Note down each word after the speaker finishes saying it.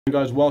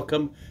Guys,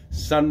 welcome.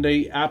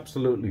 Sunday,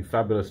 absolutely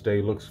fabulous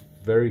day. Looks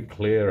very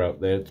clear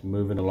out there. It's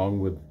moving along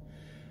with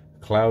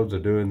clouds are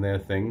doing their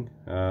thing.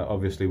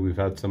 Obviously we've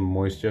had some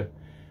moisture.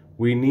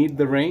 We need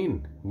the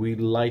rain. We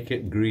like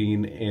it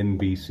green in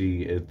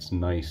BC. It's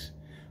nice.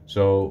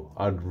 So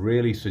I'd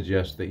really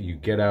suggest that you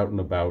get out and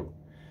about.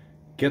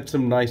 Get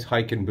some nice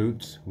hiking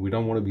boots. We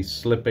don't want to be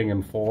slipping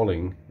and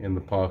falling in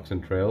the parks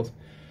and trails.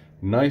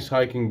 Nice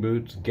hiking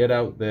boots. Get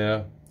out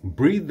there.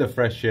 Breathe the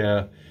fresh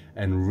air.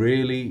 And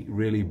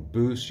really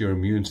boost your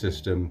immune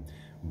system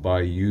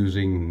by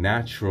using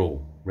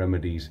natural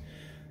remedies.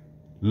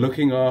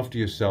 Looking after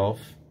yourself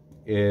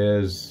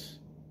is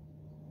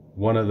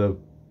one of the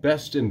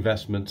best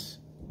investments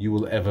you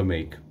will ever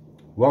make.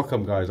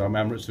 Welcome guys, I'm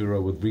Amrit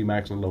Sura with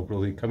Remax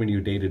Locally, coming to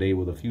you day to day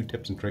with a few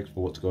tips and tricks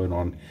for what's going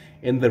on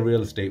in the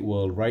real estate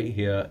world right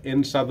here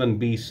in southern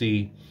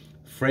BC,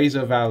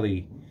 Fraser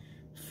Valley.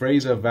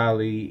 Fraser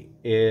Valley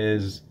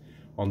is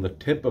on the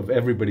tip of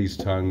everybody's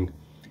tongue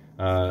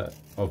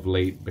of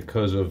late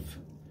because of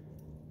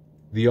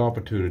the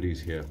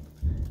opportunities here,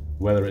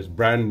 whether it's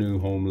brand new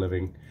home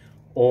living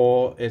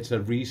or it's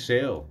a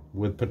resale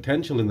with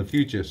potential in the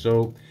future.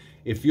 So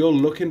if you're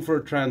looking for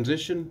a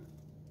transition,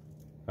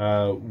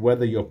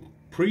 whether you're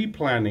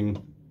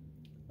pre-planning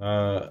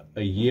a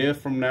year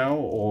from now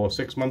or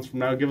 6 months from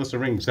now, give us a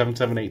ring,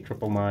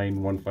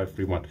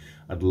 778-999-1531.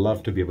 I'd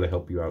love to be able to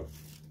help you out.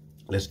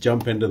 Let's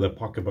jump into the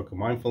pocketbook of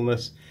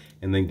mindfulness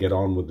and then get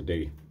on with the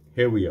day.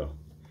 Here we are.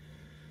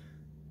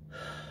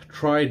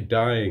 Try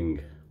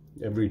dying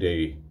every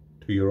day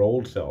to your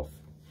old self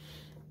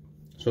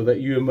so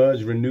that you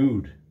emerge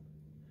renewed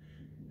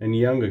and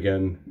young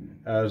again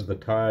as the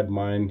tired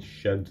mind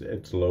sheds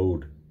its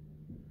load.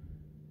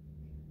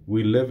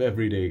 We live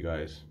every day,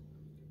 guys.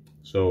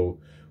 So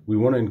we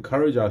want to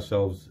encourage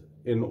ourselves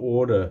in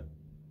order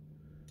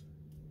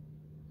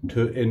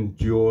to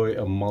enjoy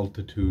a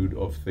multitude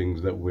of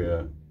things that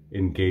we're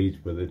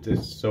engaged with. It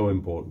is so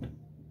important.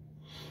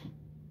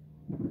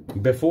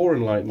 Before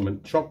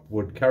enlightenment, chop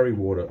wood, carry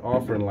water.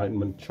 After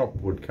enlightenment, chop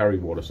wood, carry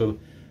water. So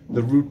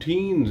the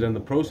routines and the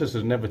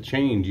processes never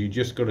change. You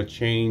just got to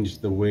change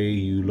the way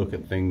you look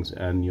at things,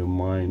 and your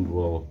mind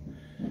will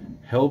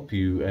help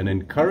you and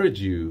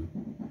encourage you,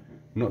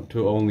 not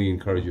to only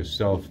encourage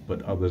yourself,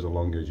 but others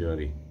along your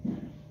journey.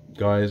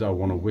 Guys, I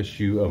want to wish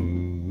you a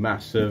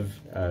massive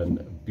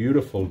and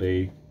beautiful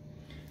day.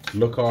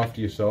 Look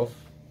after yourself.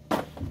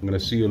 I'm going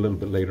to see you a little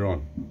bit later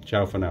on.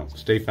 Ciao for now.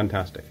 Stay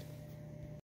fantastic.